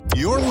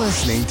You're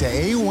listening to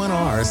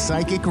A1R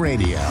Psychic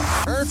Radio,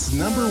 Earth's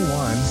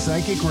 #1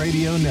 psychic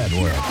radio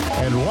network,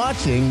 and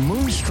watching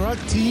Moonstruck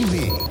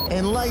TV,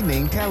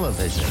 Enlightening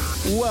Television.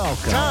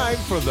 Welcome. Time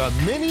for the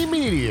Mini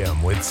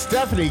Medium with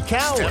Stephanie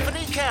Cowan.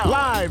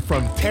 Live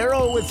from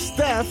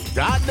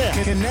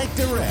TarotWithSteph.net. Connect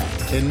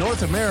direct. In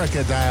North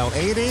America, dial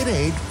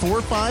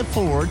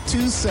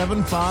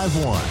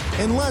 888-454-2751.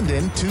 In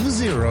London,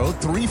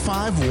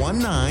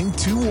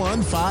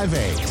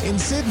 20-3519-2158. In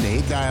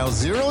Sydney, dial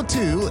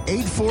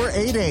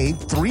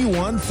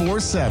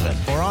 02-8488-3147.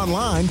 Or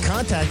online,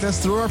 contact us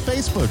through our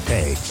Facebook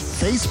page,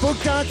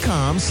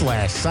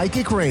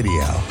 facebook.com/psychic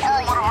radio.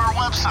 Or one of our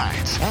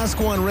websites,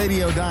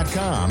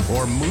 askoneradio.com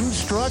or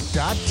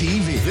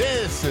moonstruck.tv.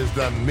 This is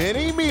the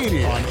Mini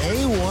Media on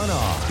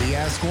A1R, the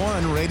Ask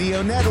One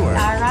Radio Network.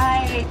 All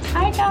right.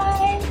 Hi,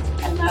 guys.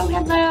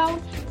 Hello.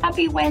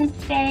 Happy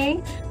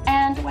Wednesday.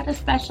 And what a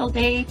special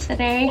day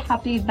today.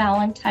 Happy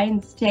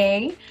Valentine's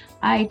Day.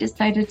 I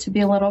decided to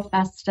be a little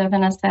festive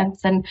in a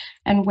sense and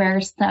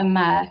wear some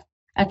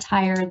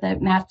attire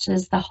that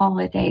matches the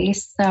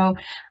holidays. So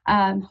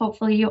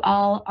hopefully you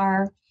all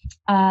are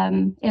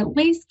at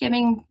least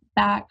giving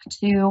back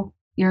to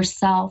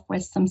yourself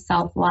with some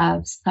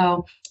self-love.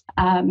 So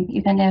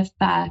even if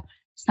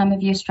some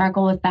of you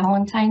struggle with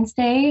Valentine's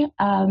Day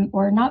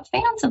or not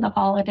fans of the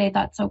holiday,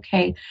 that's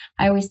okay.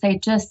 I always say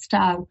just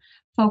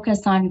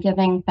focus on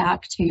giving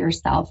back to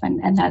yourself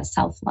and that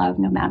self-love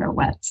no matter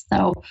what.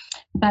 So,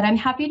 but I'm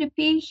happy to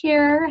be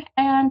here,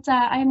 and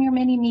I'm your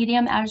mini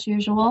medium as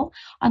usual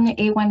on the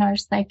A1R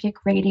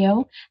Psychic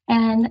Radio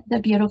and the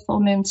beautiful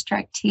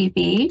Moonstruck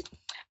TV.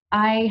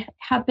 I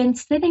have been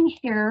sitting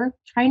here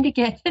trying to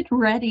get it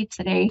ready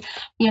today.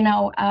 You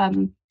know,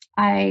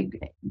 I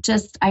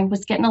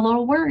was getting a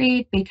little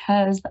worried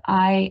because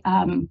I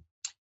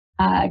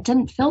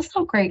didn't feel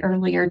so great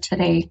earlier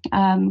today.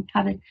 Had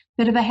a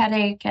bit of a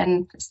headache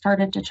and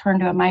started to turn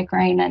to a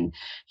migraine. And,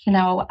 you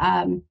know,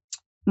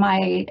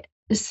 my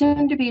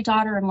soon-to-be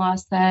daughter-in-law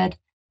said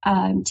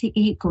to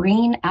eat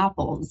green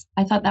apples.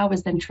 I thought that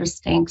was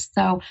interesting.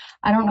 So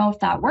I don't know if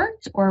that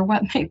worked or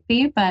what might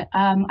be, but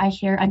I'm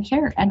here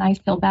and I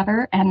feel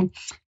better and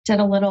did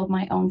a little of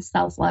my own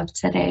self-love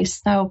today.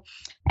 So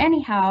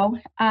anyhow,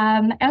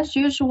 as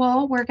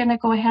usual, we're going to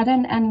go ahead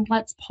and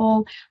let's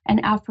pull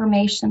an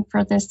affirmation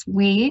for this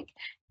week.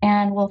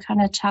 And we'll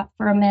kind of chat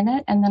for a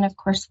minute. And then, of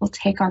course, we'll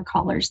take our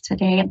callers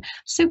today. I'm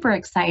super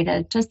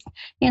excited. Just,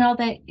 you know,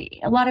 that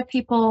a lot of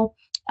people,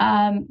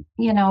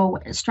 you know,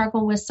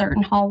 struggle with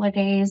certain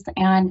holidays,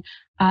 and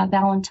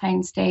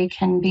Valentine's Day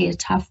can be a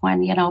tough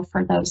one, you know,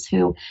 for those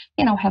who,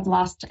 you know, have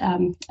lost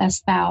a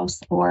spouse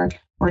or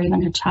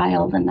even a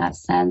child in that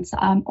sense,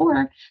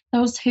 or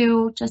those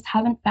who just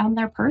haven't found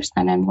their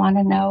person and want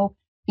to know,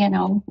 you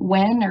know,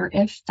 when or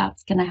if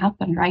that's going to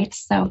happen, right?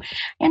 So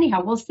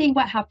anyhow, we'll see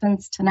what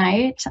happens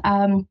tonight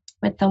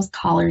with those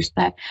callers.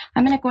 But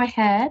I'm going to go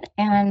ahead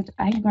and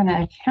I'm going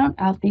to count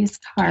out these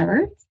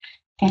cards.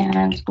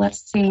 And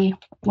let's see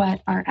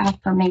what our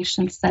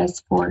affirmation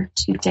says for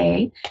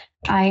today.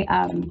 I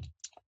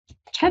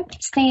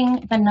kept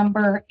seeing the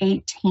number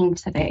 18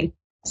 today.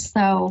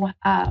 So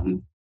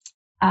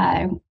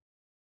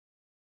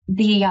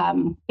the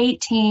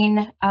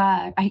 18,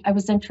 I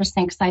was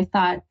interesting because I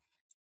thought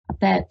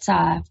that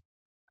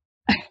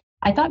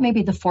I thought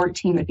maybe the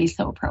 14 would be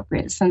so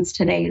appropriate since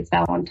today is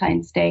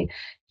Valentine's Day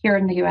here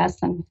in the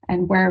U.S. and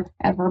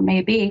wherever it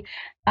may be.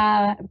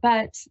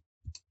 But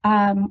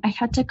I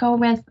had to go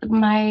with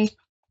my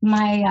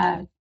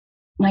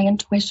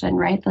intuition,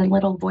 right? The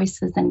little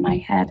voices in my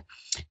head.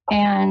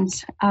 And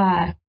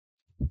I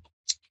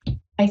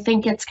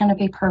think it's going to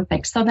be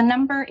perfect. So the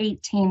number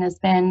 18 has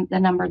been the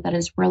number that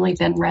has really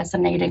been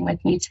resonating with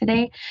me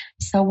today.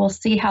 So we'll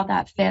see how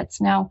that fits.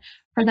 Now,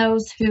 for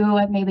those who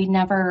have maybe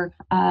never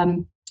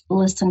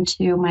listened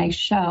to my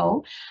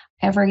show,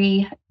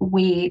 every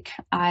week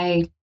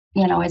as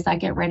I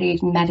get ready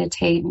to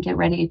meditate and get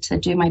ready to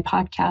do my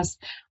podcast,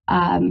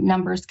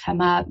 numbers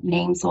come up,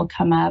 names will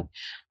come up.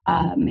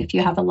 If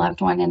you have a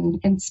loved one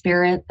in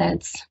spirit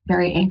that's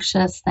very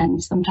anxious, then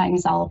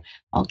sometimes I'll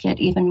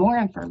get even more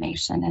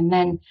information. And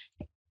then,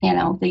 you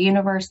know, the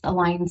universe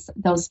aligns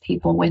those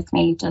people with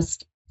me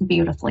just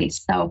beautifully.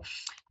 So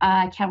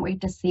I can't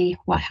wait to see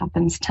what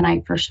happens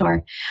tonight for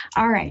sure.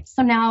 All right.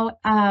 So now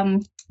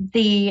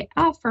the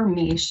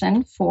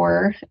affirmation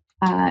for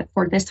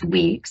this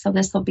week. So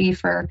this will be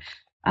for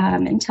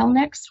until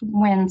next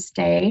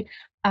Wednesday.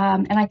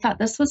 And I thought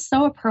this was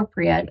so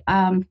appropriate.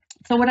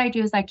 So what I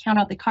do is I count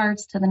out the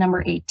cards to the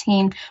number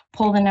 18,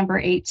 pull the number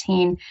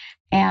 18,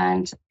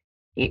 and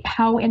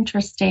how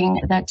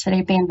interesting that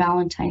today being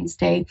Valentine's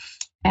Day.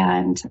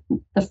 And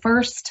the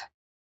first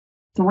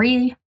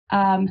three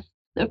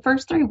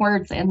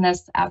words in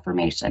this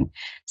affirmation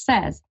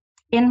says,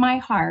 "In my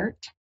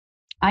heart,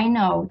 I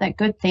know that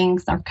good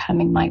things are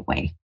coming my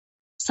way."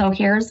 So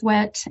here's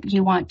what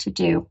you want to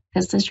do.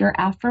 This is your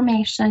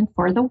affirmation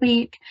for the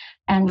week,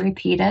 and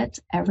repeat it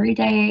every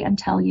day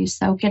until you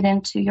soak it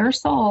into your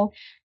soul.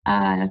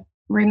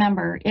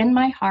 Remember, in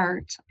my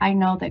heart, I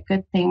know that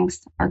good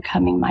things are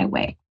coming my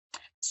way.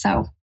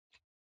 So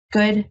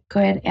good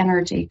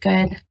energy,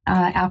 good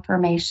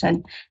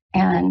affirmation.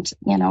 And,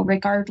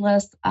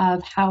 regardless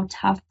of how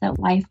tough that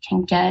life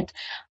can get,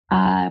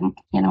 I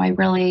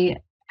really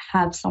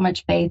have so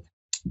much faith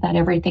that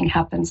everything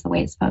happens the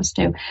way it's supposed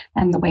to,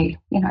 and the way,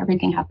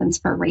 everything happens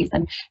for a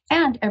reason,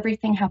 and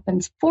everything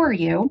happens for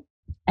you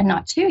and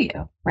not to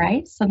you,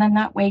 right? So then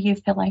that way you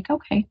feel like,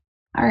 okay,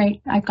 all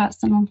right, I've got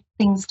some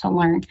things to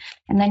learn.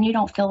 And then you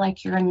don't feel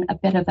like you're in a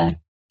bit of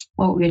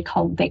what we would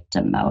call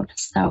victim mode.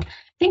 So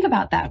think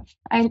about that.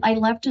 I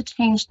love to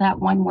change that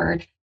one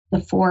word,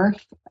 the 4,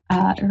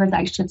 or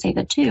I should say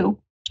the 2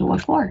 to a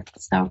 4.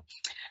 So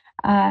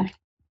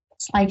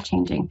it's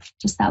life-changing,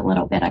 just that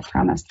little bit, I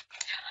promise.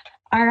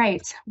 All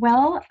right.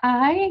 Well,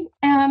 I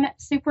am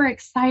super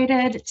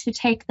excited to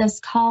take this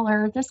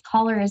caller. This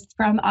caller is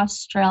from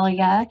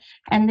Australia,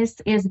 and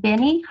this is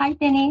Benny. Hi,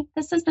 Benny.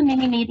 This is the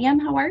Mini Medium.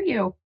 How are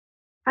you?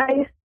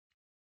 Hi.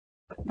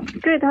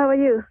 Good. How are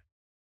you?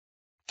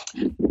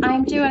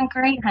 I'm doing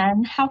great,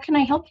 hon. How can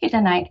I help you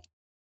tonight?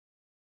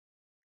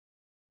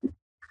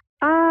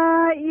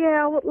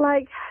 I would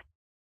like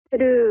to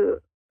do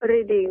a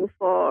reading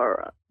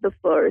for the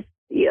first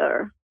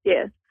year.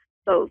 Yes.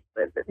 So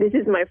this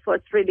is my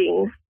first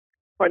reading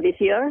for this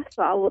year.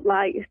 So I would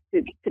like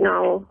to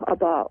know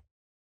about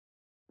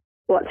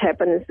what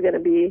happens going to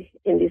be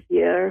in this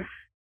year,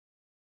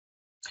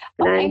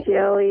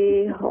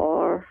 financially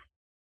or.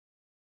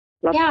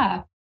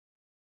 Yeah.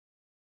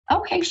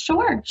 Okay,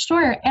 sure.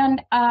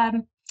 And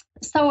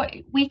so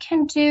we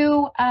can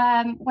do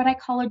what I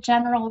call a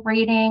general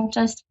reading,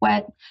 just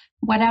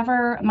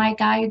whatever my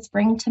guides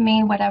bring to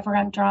me, whatever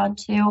I'm drawn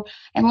to,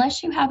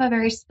 unless you have a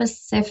very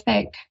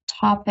specific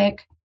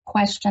topic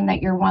question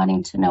that you're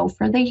wanting to know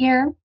for the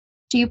year.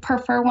 Do you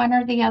prefer one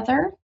or the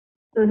other?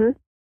 Mm-hmm.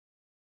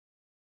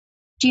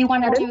 Do you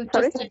want to do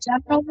just a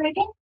general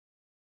reading?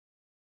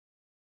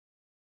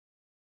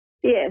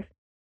 Yes.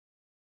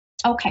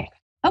 Okay,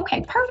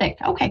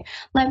 perfect. Okay,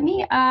 let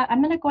me,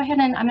 I'm going to go ahead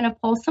and I'm going to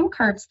pull some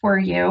cards for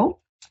you,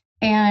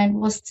 and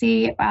we'll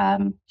see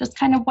just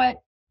kind of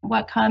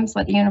what comes,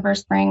 what the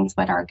universe brings,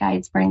 what our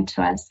guides bring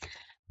to us.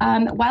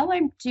 While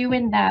I'm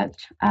doing that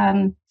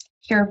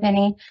here,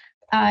 Benny,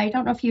 I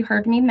don't know if you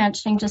heard me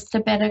mentioning just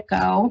a bit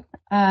ago,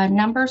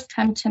 numbers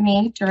come to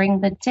me during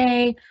the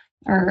day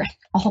or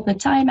all the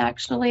time,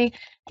 actually,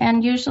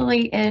 and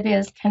usually it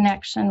is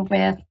connection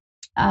with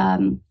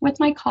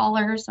my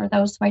callers or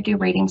those who I do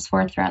readings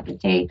for throughout the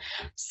day.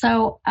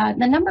 So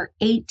the number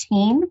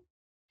 18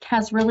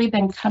 has really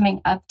been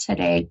coming up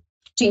today.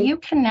 Do you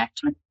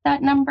connect with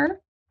that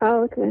number?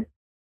 Oh, okay.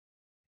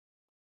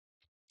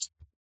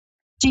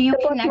 Do you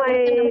Both connect my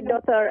with the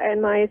number? daughter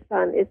and my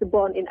son is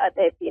born at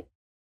 18.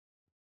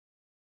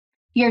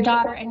 Your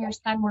daughter and your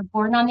son were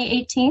born on the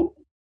 18th?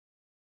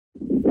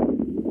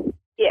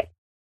 Yeah.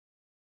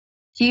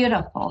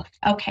 Beautiful.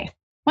 Okay,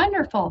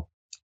 wonderful.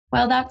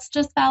 Well, that's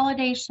just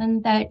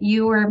validation that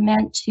you were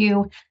meant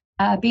to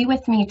be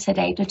with me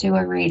today to do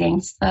a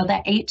reading. So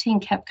that 18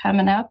 kept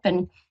coming up,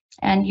 and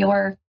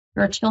your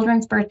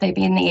children's birthday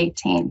being the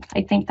 18th.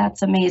 I think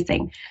that's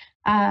amazing.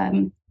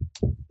 All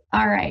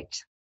right.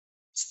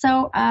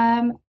 So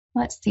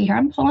let's see here.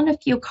 I'm pulling a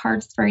few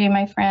cards for you,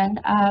 my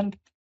friend.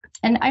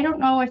 And I don't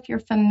know if you're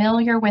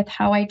familiar with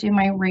how I do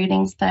my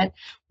readings, but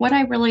what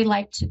I really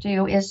like to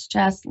do is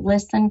just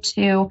listen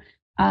to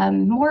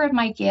more of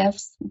my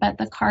gifts, but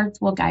the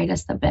cards will guide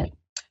us a bit.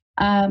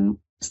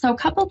 So a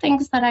couple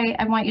things that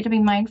I want you to be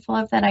mindful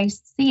of that I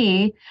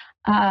see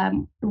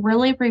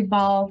really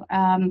revolve,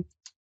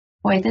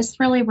 this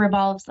really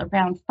revolves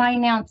around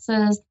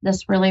finances.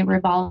 This really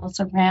revolves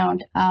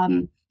around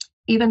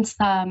even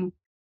some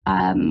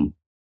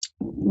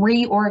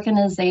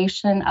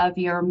reorganization of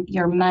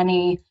your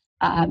money,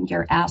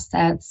 your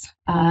assets,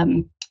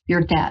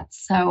 your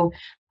debts. So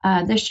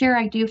this year,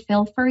 I do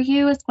feel for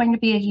you is going to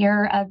be a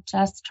year of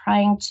just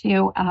trying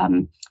to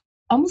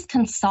almost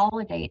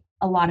consolidate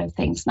a lot of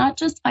things, not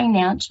just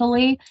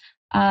financially,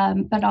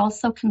 but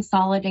also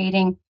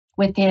consolidating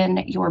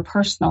within your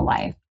personal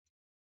life.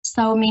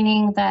 So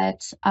meaning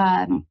that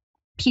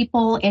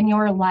people in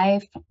your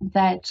life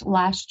that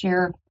last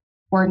year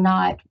were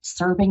not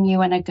serving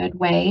you in a good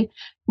way,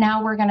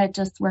 now we're going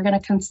to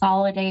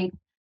consolidate,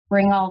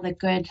 bring all the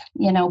good,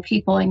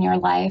 people in your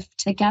life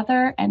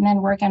together, and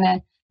then we're going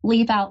to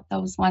leave out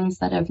those ones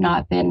that have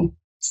not been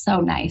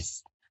so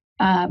nice.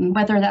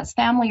 Whether that's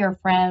family or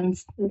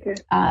friends, okay.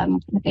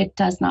 It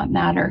does not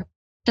matter.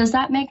 Does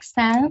that make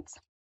sense?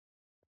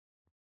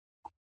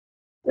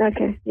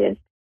 Okay, yes.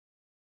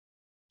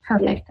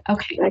 Perfect. Yes.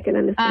 Okay. I can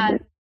understand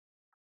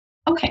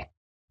that. Okay,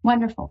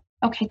 wonderful.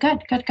 Okay,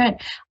 good.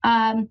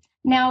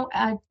 Now,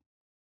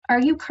 are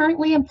you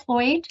currently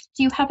employed?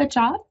 Do you have a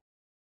job?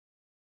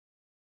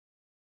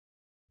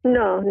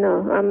 No,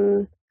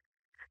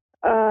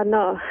 I'm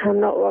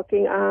not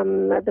working.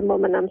 At the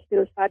moment, I'm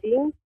still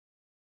studying,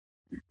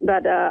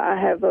 but I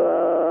have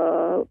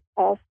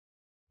off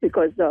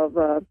because of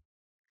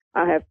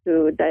I have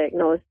to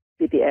diagnose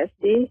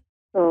PTSD.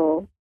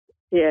 So,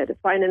 yeah,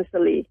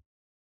 financially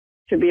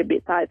should be a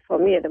bit tight for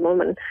me at the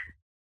moment.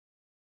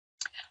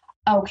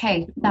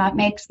 Okay, that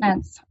makes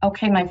sense.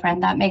 Okay, my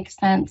friend, that makes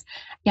sense.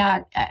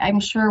 Yeah, I'm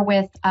sure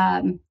with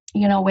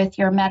with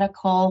your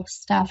medical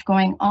stuff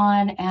going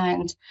on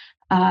and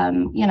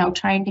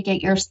trying to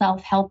get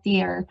yourself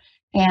healthier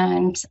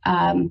and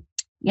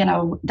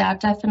that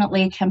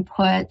definitely can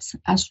put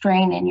a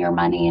strain in your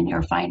money and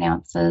your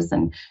finances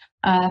and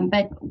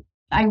but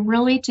I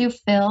really do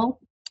feel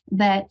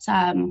that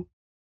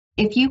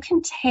if you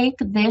can take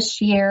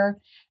this year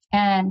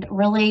and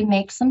really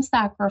make some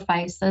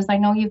sacrifices, I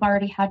know you've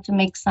already had to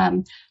make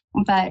some,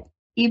 but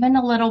even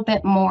a little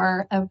bit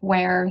more of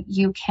where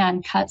you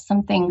can cut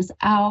some things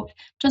out,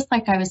 just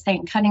like I was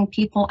saying, cutting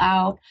people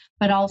out,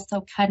 but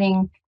also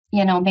cutting,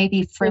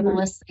 maybe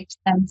frivolous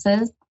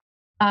expenses.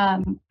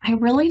 I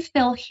really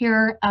feel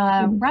here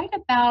right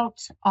about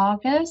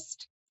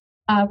August.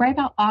 I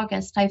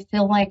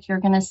feel like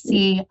you're going to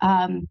see,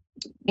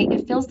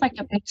 it feels like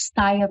a big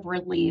sigh of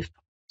relief.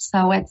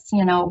 So it's,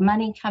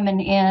 money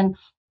coming in,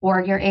 or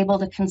you're able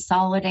to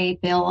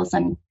consolidate bills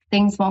and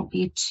things won't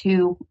be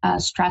too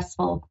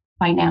stressful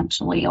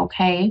financially,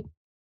 okay?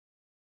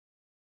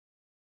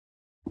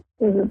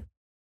 Mm-hmm.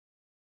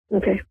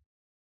 Okay.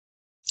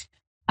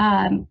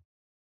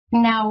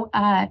 Now,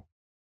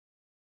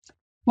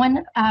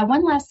 one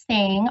last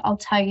thing I'll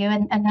tell you,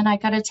 and then I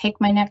got to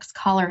take my next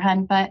caller,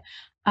 hun, but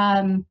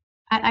I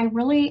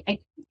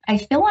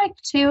feel like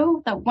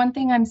too, that one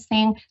thing I'm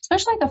saying,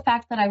 especially the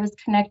fact that I was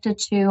connected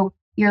to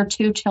your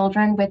two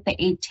children with the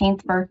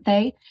 18th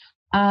birthday,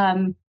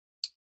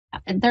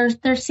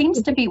 there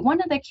seems to be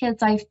one of the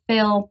kids I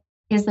feel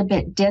is a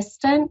bit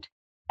distant,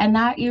 and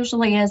that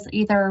usually is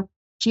either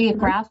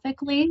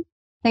geographically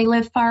they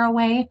live far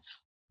away,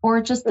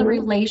 or just the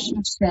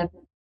relationship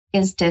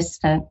is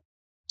distant.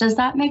 Does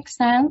that make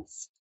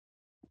sense?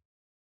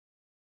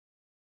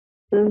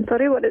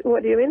 Sorry, what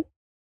do you mean?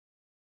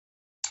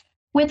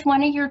 With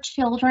one of your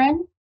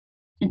children,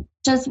 do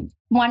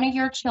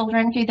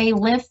they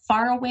live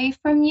far away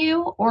from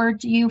you, or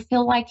do you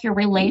feel like your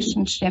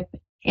relationship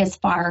is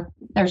far?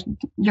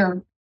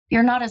 You're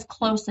not as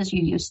close as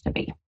you used to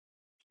be.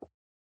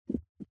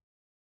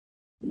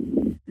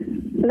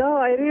 No,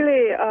 I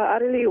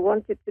really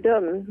wanted to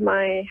them.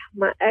 My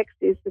ex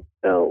is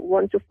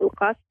want to full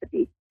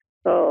custody,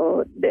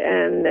 so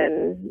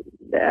then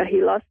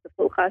he lost the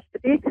full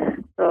custody,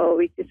 so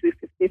which is with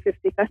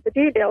 50-50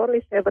 custody. They're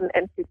only 7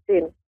 and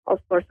 15. Of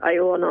course, I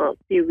wanna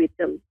be with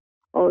them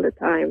all the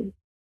time.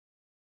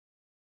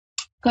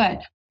 Good.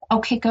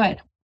 Okay,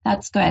 good.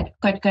 That's good.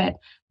 Good.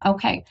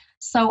 Okay.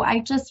 So I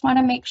just want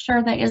to make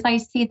sure that as I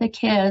see the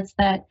kids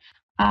that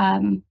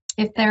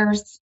if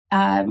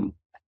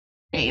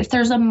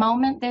there's a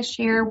moment this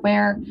year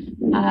where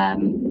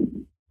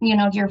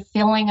you're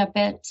feeling a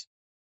bit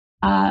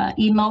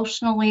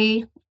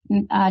emotionally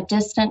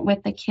distant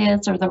with the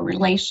kids, or the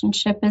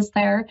relationship is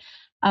there,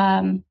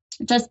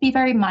 just be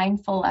very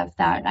mindful of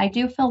that. I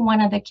do feel one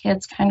of the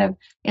kids kind of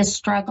is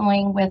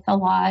struggling with a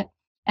lot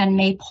and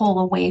may pull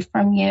away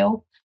from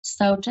you.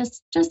 So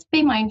just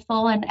be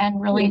mindful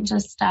and really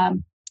just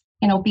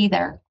be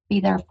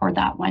there for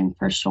that one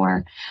for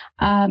sure.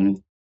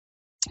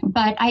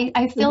 But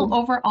I feel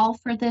overall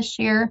for this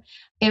year,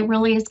 it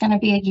really is going to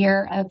be a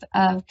year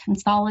of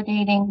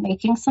consolidating,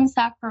 making some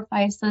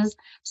sacrifices,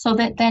 so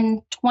that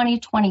then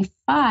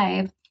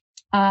 2025,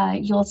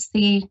 you'll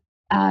see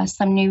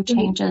some new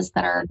changes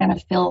that are going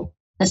to feel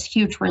this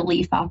huge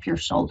relief off your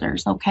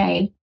shoulders.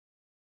 Okay.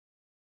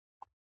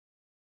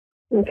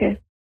 Okay.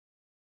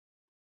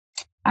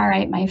 All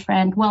right, my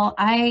friend. Well,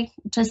 I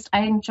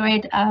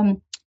enjoyed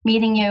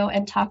meeting you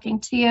and talking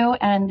to you,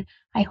 and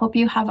I hope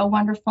you have a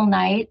wonderful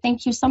night.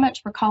 Thank you so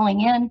much for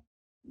calling in.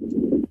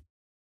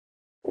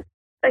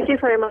 Thank you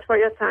very much for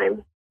your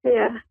time.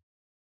 Yeah.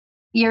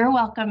 You're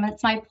welcome.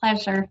 It's my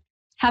pleasure.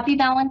 Happy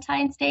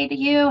Valentine's Day to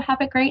you.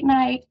 Have a great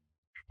night.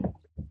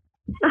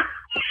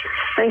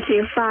 Thank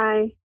you.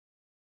 Bye.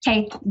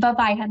 Okay.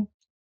 Bye-bye, hon.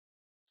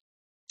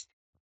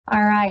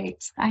 All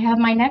right. I have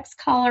my next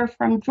caller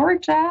from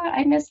Georgia.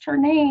 I missed her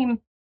name.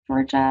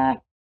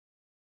 Georgia.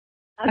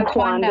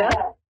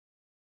 Quanda.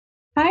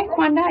 Hi,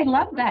 Quanda. I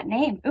love that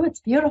name. Oh, it's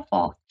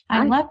beautiful.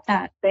 I love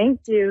that.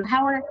 Thank you.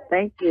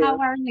 Thank you. How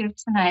are you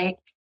tonight?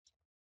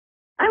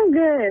 I'm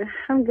good.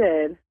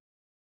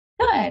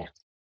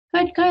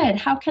 Good.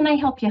 How can I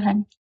help you,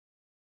 hon?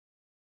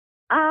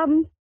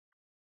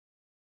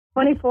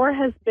 24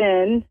 has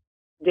been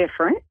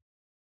different.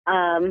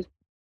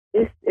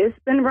 It's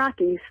been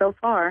rocky so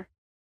far.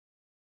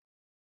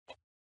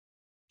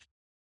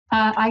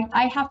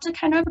 I have to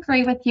kind of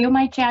agree with you.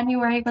 My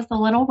January was a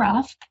little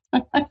rough.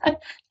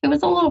 It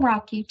was a little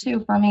rocky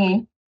too for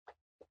me.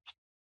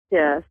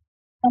 Yes.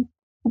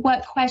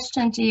 What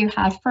question do you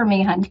have for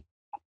me, hon?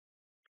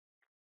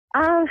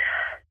 I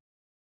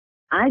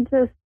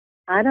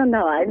don't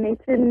know. I need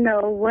to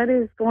know what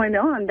is going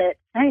on that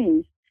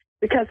changed,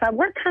 because I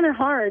worked kind of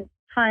hard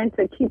trying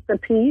to keep the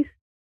peace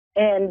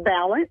and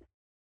balance,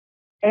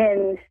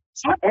 and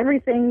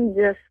everything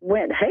just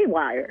went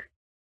haywire.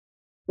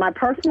 My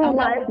personal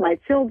life, my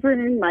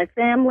children, my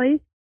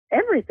family,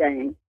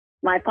 everything,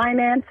 my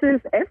finances,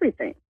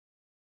 everything.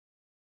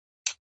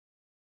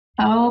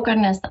 Oh,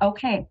 goodness.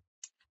 Okay.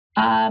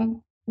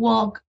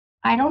 Well,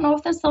 I don't know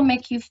if this will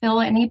make you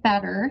feel any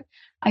better.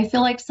 I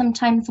feel like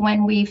sometimes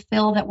when we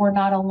feel that we're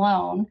not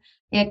alone,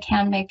 it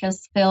can make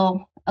us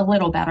feel a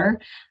little better.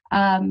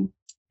 Um,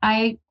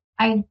 I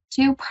I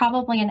do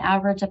probably an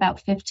average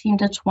about 15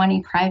 to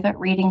 20 private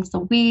readings a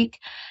week,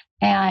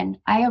 and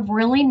I have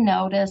really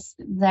noticed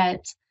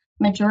that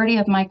majority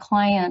of my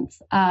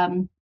clients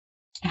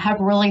have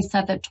really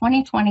said that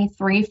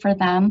 2023 for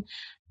them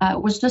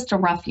was just a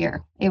rough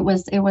year. It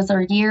was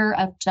a year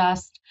of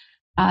just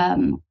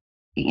um,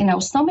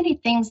 so many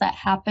things that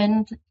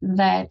happened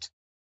that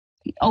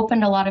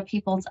opened a lot of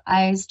people's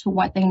eyes to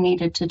what they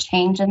needed to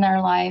change in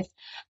their life.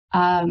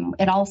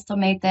 It also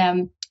made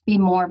them be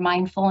more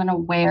mindful and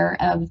aware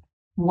of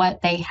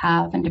what they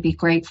have and to be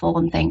grateful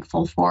and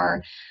thankful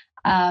for.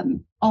 A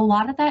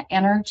lot of that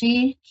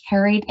energy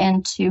carried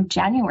into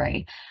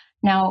January.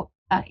 Now,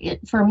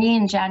 for me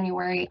in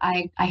January,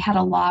 I had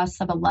a loss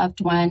of a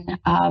loved one.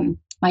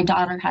 My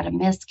daughter had a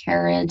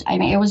miscarriage. I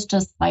mean, it was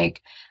just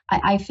like,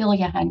 I feel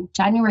you, hon.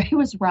 January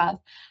was rough.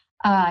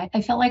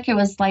 I felt like it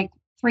was like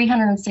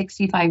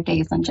 365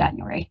 days in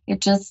January.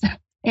 It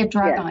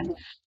drug on.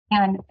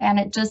 And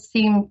it just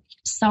seemed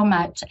so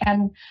much.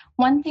 And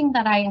one thing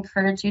that I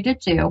encourage you to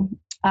do,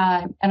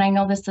 and I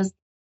know this is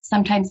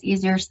sometimes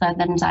easier said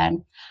than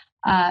done,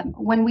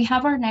 when we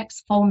have our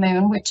next full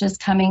moon, which is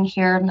coming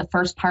here in the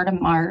first part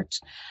of March,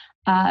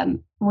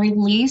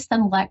 release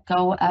and let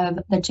go of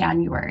the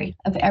January,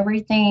 of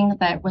everything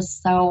that was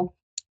so,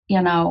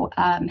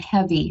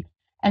 heavy.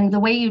 And the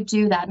way you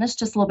do that, and it's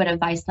just a little bit of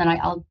advice, then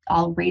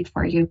I'll read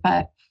for you.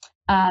 But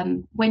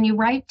when you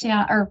write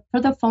down, or for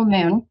the full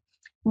moon,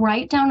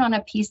 write down on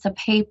a piece of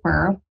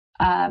paper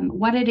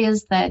what it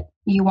is that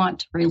you want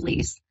to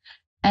release.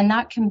 And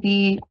that can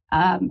be,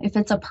 if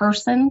it's a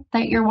person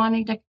that you're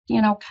wanting to,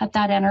 cut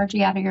that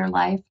energy out of your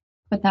life,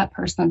 put that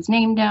person's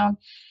name down.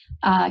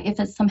 If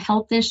it's some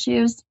health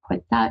issues,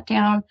 put that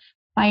down,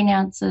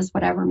 finances,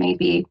 whatever may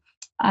be.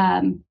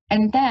 And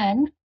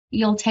then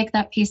you'll take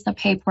that piece of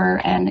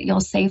paper and you'll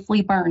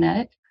safely burn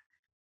it.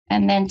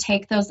 And then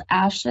take those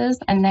ashes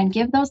and then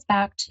give those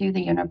back to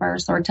the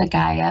universe or to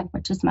Gaia,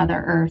 which is Mother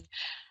Earth.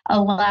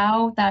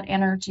 Allow that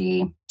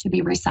energy to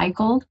be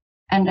recycled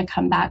and to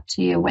come back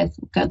to you with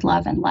good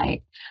love and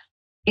light.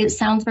 It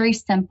sounds very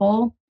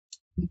simple,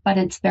 but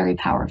it's very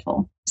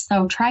powerful.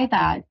 So try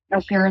that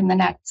here in the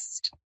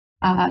next,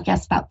 I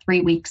guess, about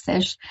 3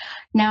 weeks-ish.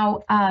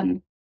 Now,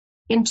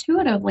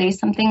 intuitively,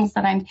 some things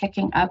that I'm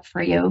picking up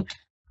for you.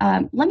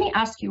 Let me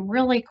ask you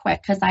really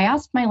quick, because I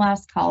asked my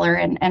last caller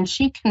and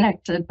she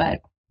connected,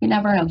 but you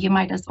never know, you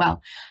might as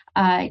well.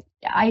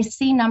 I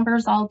see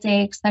numbers all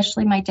day,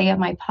 especially my day of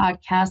my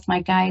podcast,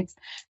 my guides,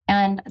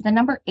 and the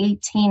number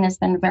 18 has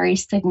been very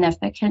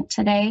significant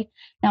today.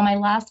 Now, my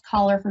last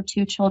caller, her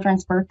 2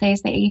 children's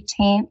birthdays, the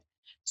 18th.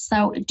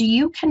 So do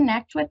you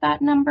connect with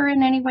that number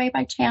in any way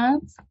by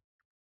chance?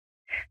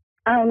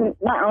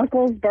 My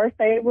uncle's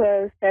birthday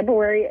was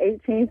February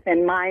 18th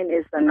and mine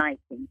is the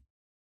 19th.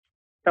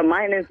 So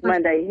mine is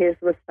Monday, his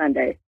was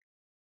Sunday.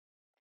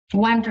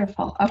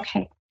 Wonderful.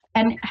 Okay.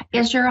 And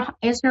is your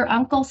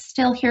uncle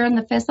still here in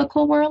the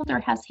physical world, or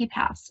has he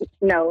passed?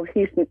 No,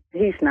 he's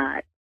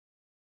not.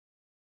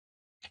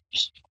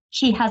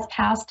 He has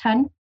passed,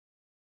 hon?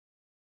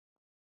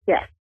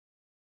 Yes.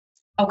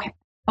 Okay.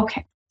 All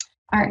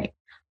right.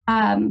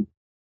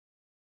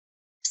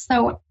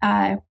 So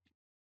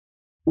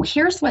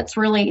here's what's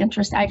really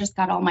interesting. I just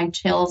got all my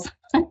chills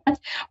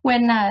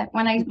when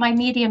my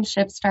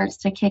mediumship starts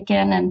to kick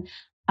in, and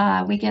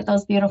we get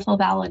those beautiful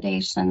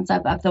validations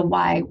of the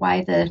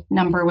why the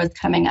number was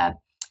coming up.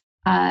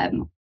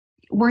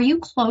 Were you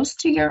close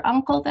to your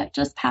uncle that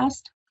just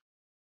passed?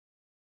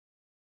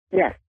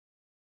 Yes.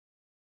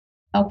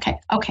 Okay.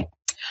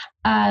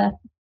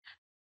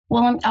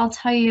 Well, I'll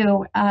tell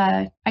you,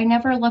 I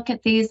never look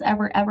at these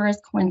ever as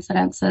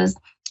coincidences.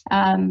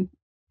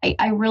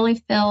 I really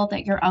feel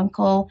that your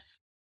uncle,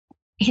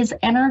 his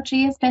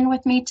energy has been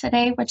with me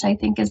today, which I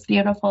think is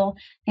beautiful.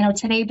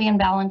 Today being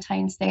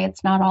Valentine's Day,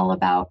 it's not all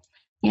about,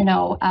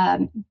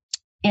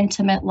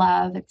 intimate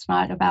love. It's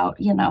not about,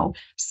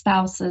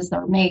 spouses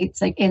or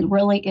mates. It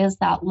really is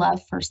that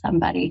love for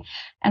somebody.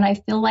 And I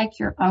feel like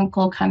your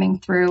uncle coming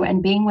through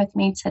and being with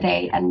me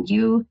today and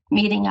you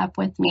meeting up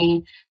with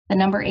me, the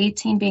number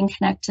 18 being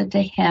connected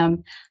to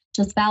him,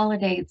 just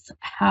validates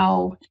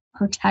how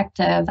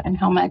protective and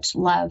how much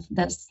love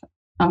this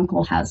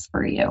uncle has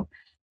for you.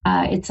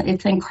 It's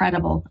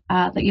incredible,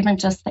 even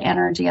just the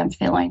energy I'm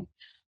feeling.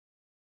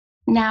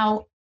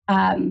 Now,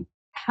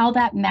 how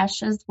that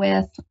meshes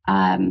with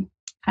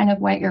kind of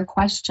what your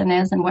question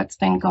is and what's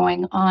been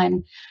going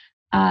on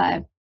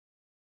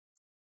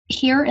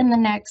here in the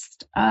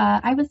next,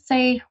 I would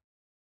say,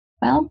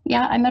 well,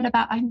 yeah,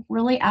 I'm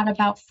really at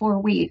about 4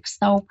 weeks.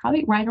 So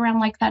probably right around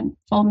like that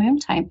full moon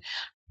time.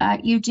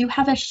 You do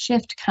have a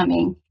shift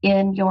coming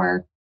in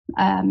your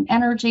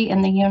energy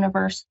in the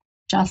universe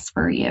just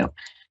for you.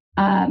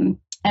 And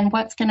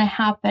what's going to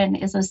happen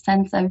is a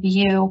sense of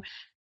you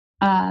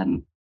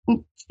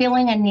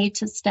feeling a need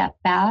to step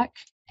back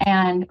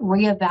and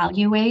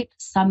reevaluate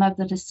some of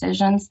the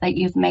decisions that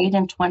you've made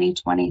in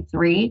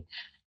 2023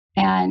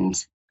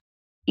 and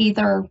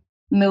either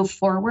move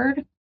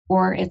forward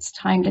or it's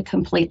time to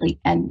completely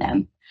end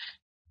them.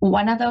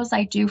 One of those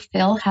I do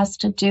feel has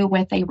to do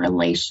with a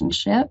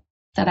relationship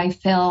that I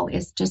feel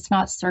is just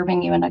not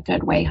serving you in a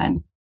good way,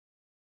 hon.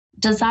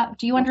 Do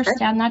you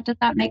understand that? Does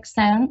that make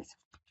sense?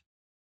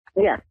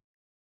 Yeah.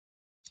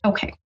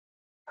 Okay.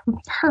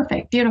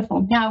 Perfect.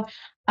 Beautiful. Now,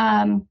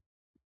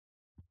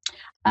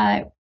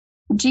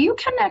 do you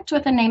connect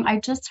with a name? I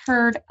just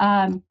heard,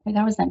 that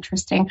was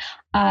interesting.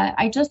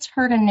 I just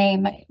heard a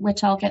name,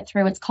 which I'll get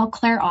through. It's called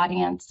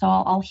clairaudience. So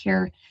I'll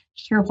hear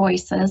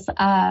voices. But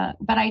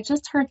I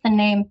just heard the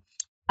name,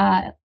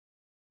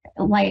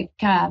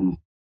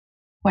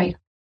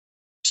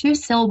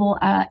 two-syllable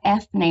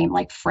F name,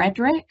 like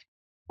Frederick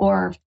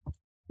or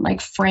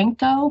like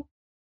Franco.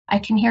 I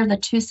can hear the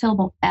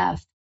two-syllable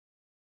F.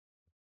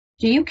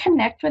 Do you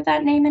connect with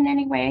that name in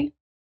any way,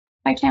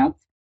 by chance?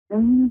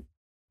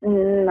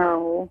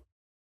 No.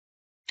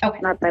 Okay.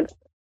 Not that.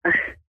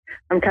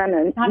 I'm kind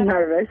of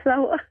nervous.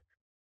 So.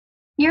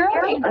 You're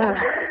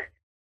right.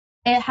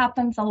 It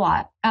happens a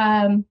lot.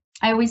 I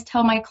always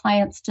tell my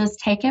clients, just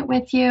take it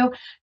with you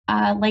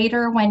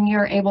later when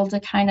you're able to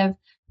kind of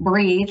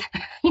breathe,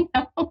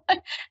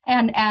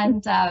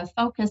 and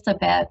focus a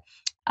bit.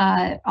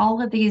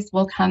 All of these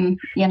will come,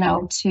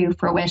 to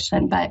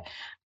fruition. But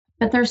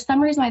there's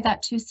some reason why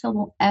that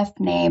two-syllable F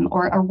name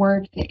or a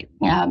word,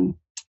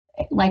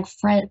 like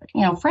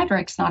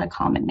Frederick's not a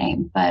common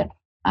name, but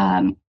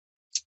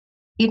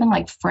even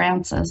like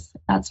Francis,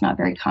 that's not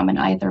very common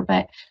either.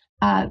 But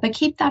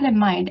keep that in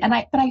mind.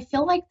 But I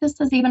feel like this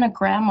is even a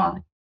grandma,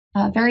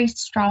 a very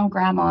strong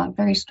grandma,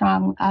 very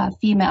strong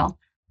female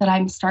that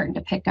I'm starting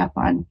to pick up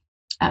on.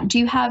 Do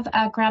you have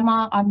a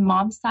grandma on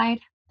mom's side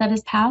that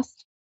has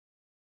passed?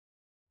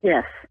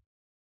 Yes.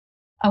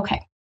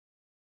 Okay.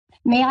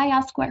 May I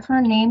ask what her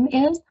name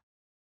is?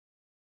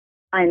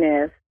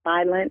 Inez.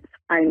 Violent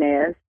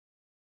Inez.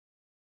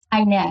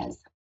 Inez.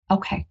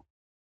 Okay.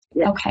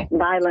 Yes. Okay.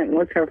 Violent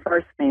was her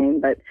first name,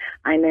 but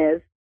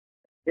Inez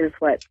is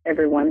what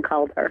everyone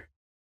called her.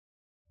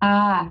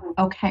 Ah,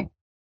 okay.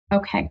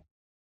 Okay.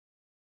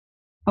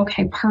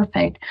 Okay,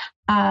 perfect.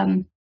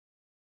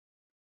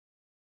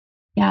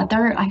 Yeah,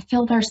 I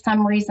feel there's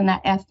some reason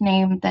that F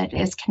name that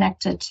is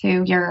connected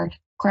to your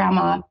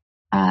grandma.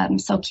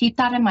 So keep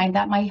that in mind.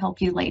 That might help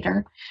you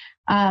later.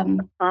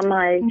 On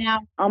my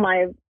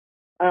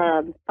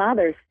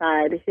father's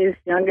side, his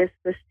youngest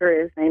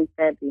sister is named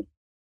Debbie.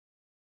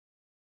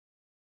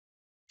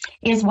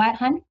 Is what,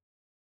 hon?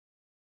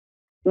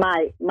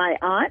 My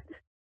aunt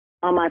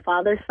on my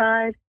father's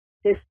side,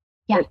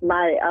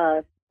 my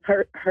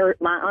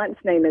aunt's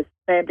name is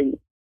Debbie.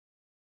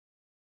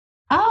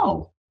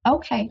 Oh,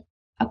 okay.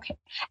 Okay.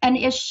 And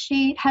has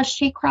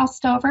she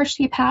crossed over?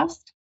 She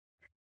passed?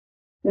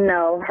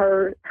 No,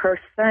 her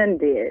son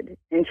did,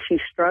 and she's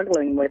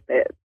struggling with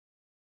it.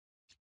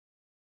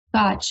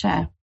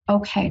 Gotcha.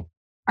 Okay.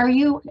 Are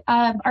you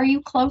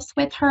close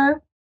with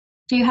her?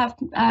 Do you have?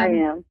 I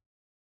am.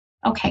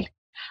 Okay.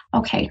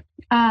 Okay.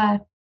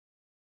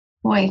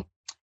 Boy,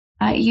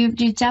 you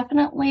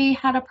definitely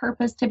had a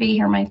purpose to be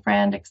here, my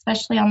friend,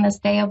 especially on this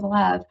day of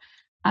love.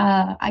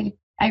 I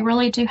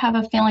really do have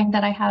a feeling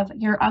that I have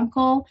your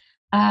uncle.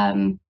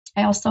 I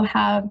also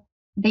have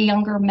the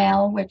younger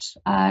male, which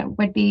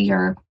would be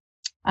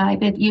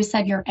you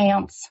said your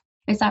aunt's.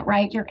 Is that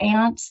right? Your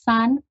aunt's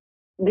son?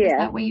 Yeah. Is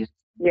that what you?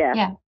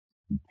 Yeah.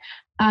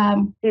 Yeah.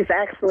 He's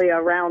actually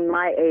around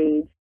my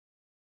age.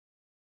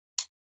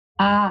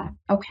 Ah,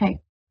 okay.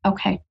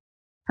 Okay.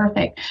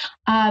 Perfect.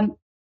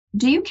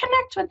 Do you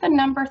connect with the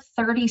number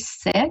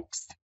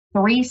 36?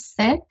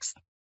 36?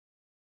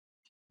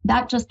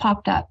 That just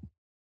popped up.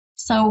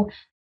 So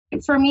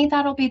for me,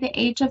 that'll be the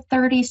age of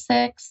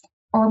 36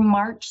 or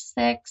March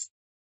 6th.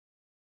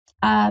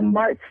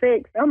 March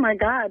 6th. Oh my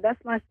God,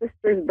 that's my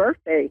sister's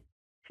birthday.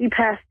 She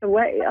passed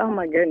away. Oh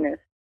my goodness.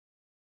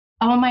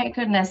 Oh my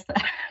goodness.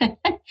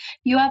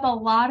 You have a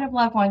lot of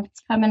loved ones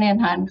coming in,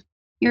 hon.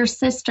 Your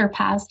sister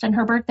passed and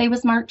her birthday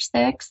was March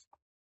 6th?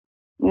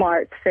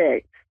 March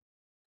 6th.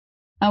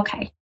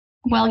 Okay.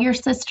 Well, your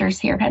sister's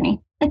here,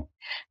 honey.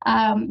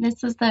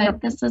 This is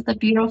the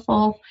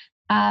beautiful,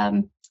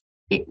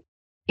 it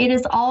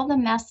is all the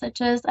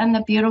messages and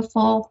the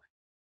beautiful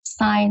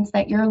signs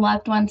that your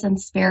loved ones in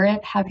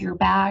spirit have your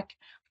back,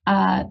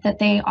 that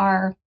they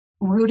are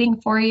rooting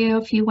for you,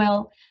 if you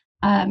will,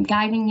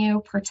 guiding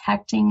you,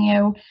 protecting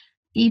you,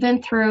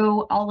 even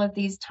through all of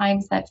these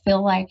times that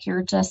feel like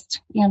you're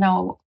just,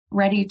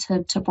 ready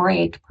to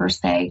break, per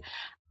se.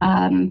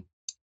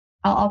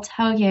 I'll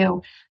tell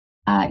you,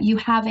 you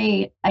have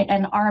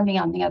an army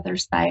on the other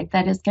side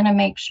that is going to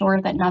make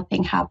sure that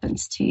nothing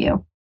happens to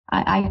you.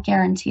 I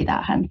guarantee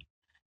that, hon.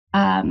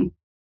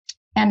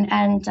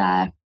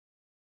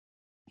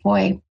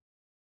 Boy,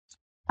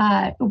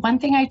 one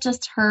thing I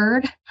just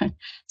heard,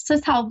 this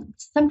is how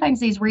sometimes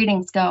these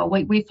readings go.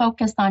 We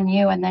focus on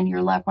you, and then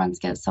your loved ones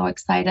get so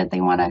excited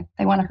they want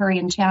to hurry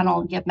and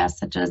channel and give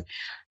messages.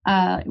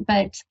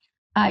 But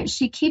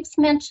she keeps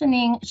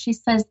mentioning, she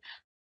says,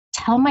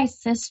 tell my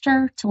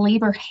sister to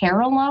leave her hair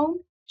alone.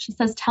 She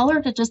says, tell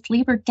her to just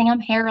leave her damn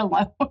hair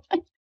alone.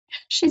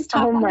 She's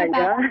talking Oh my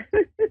about,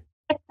 God.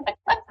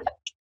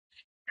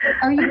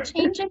 are you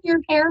changing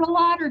your hair a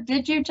lot, or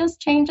did you just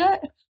change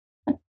it?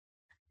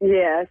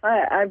 Yes,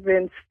 I've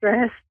been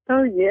stressed.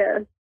 Oh,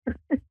 yes.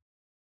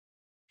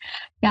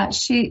 Yeah,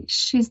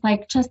 she's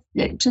like,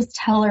 just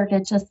tell her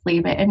to just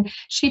leave it. And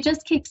she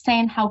just keeps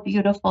saying how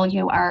beautiful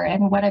you are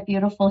and what a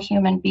beautiful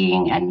human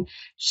being. And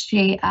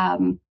she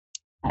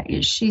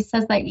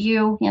says that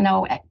you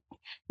know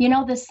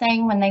the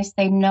saying when they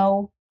say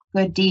no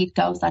good deed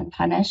goes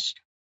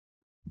unpunished.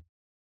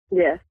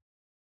 Yes.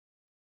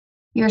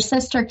 Your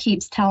sister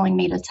keeps telling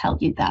me to tell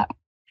you that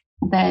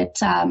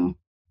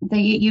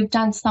you've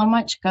done so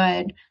much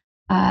good,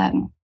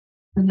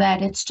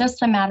 that it's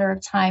just a matter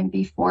of time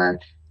before,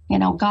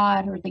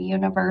 God or the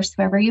universe,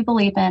 whoever you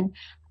believe in,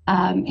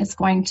 is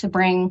going to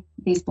bring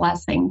these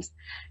blessings.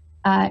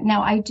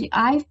 Now,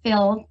 I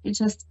feel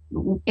just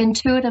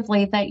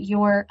intuitively that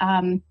you're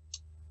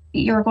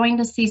going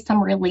to see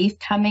some relief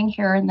coming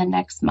here in the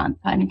next month.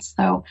 And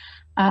so,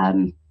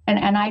 and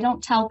I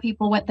don't tell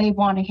people what they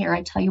want to hear.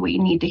 I tell you what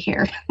you need to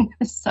hear.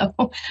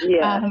 So,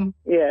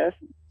 yes.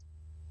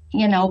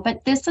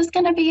 But this is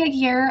going to be a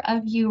year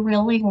of you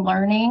really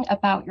learning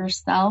about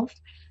yourself,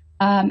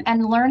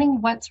 and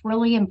learning what's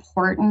really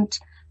important,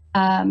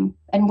 and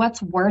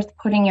what's worth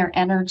putting your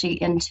energy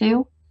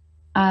into.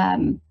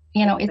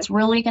 It's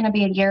really going to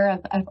be a year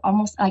of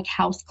almost like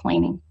house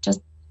cleaning,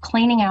 just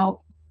cleaning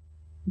out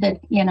the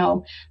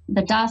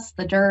dust,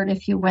 the dirt,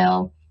 if you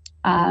will,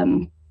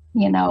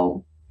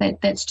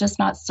 that's just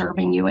not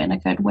serving you in a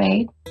good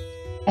way.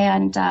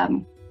 And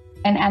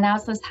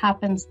as this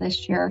happens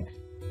this year,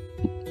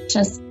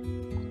 just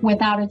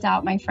without a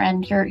doubt, my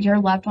friend, your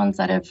loved ones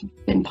that have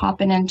been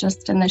popping in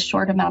just in this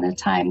short amount of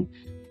time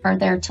are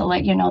there to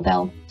let you know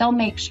they'll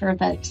make sure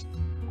that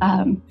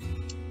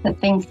that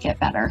things get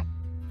better.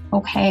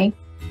 Okay.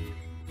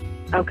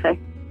 Okay.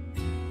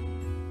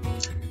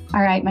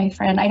 All right, my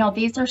friend. I know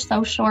these are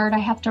so short. I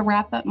have to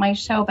wrap up my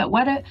show, but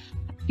what a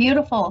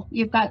beautiful,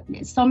 you've got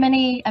so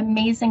many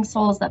amazing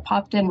souls that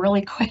popped in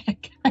really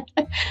quick.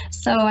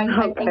 So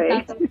I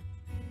think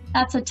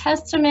that's a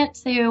testament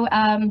to,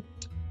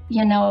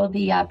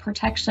 the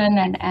protection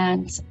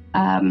and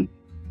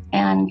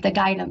the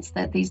guidance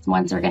that these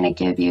ones are going to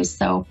give you.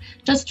 So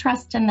just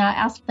trust in that.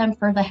 Ask them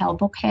for the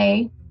help.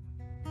 Okay.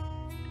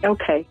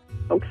 Okay.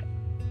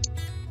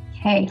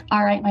 Okay.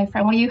 All right, my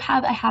friend. Well, you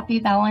have a happy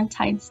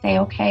Valentine's Day.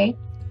 Okay.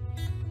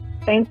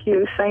 Thank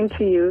you. Same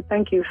to you.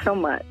 Thank you so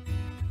much.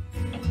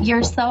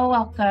 You're so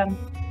welcome.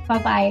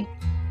 Bye-bye.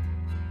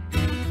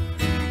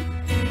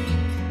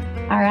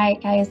 All right,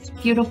 guys.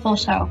 Beautiful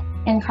show.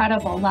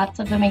 Incredible. Lots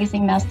of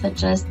amazing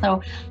messages.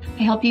 So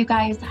I hope you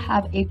guys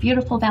have a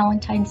beautiful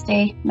Valentine's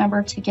Day.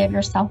 Remember to give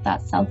yourself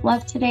that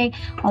self-love today.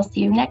 I'll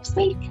see you next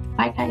week.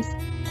 Bye, guys.